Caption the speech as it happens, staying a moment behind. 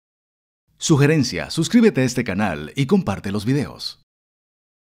Sugerencia, suscríbete a este canal y comparte los videos.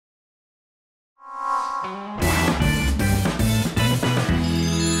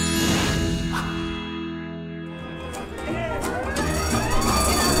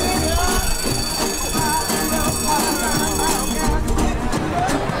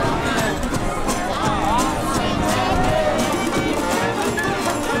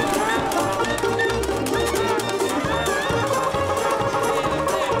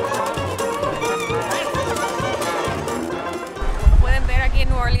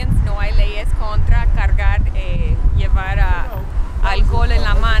 Alcohol en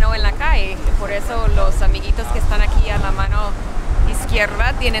la mano en la calle, por eso los amiguitos que están aquí a la mano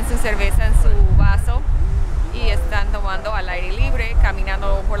izquierda tienen su cerveza en su vaso y están tomando al aire libre,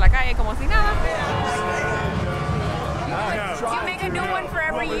 caminando por la calle como si nada. Do you make a new one for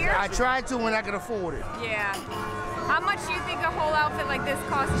every year? I try to when I can afford it. Yeah. How much do you think a whole outfit like this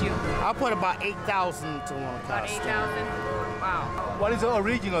cost you? I put about 8,000 to one About costume. 8,000? Wow. What is the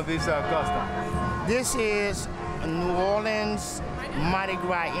origin of this costume? This is a New Orleans Mardi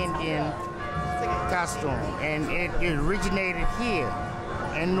Gras Indian costume, and it originated here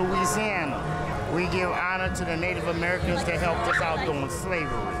in Louisiana. We give honor to the Native Americans that helped us out during slavery.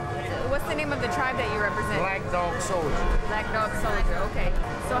 What's the name of the tribe that you represent? Black Dog Soldier. Black Dog Soldier, okay.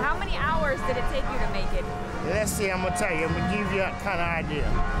 So how many hours did it take you to make it? Let's see, I'm gonna tell you, I'm gonna give you a kind of idea.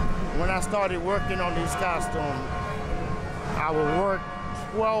 When I started working on these costumes, I would work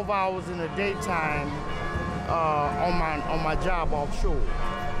 12 hours in the daytime on my job offshore,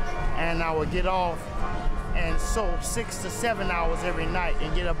 and I would get off and sew 6 to 7 hours every night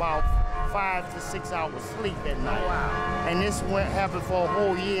and get about 5 to 6 hours sleep at night. Wow. And this happened for a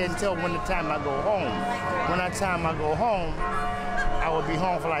whole year until when the time I go home. When that time I go home, I would be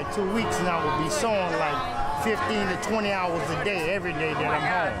home for like 2 weeks, and I would be sewing like 15 to 20 hours a day every day that I'm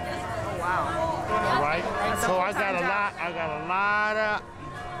home. Oh, wow. All right. That's So a I full-time job. got a lot of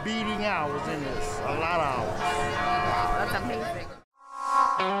beating hours in this, a lot of hours. Wow, that's amazing.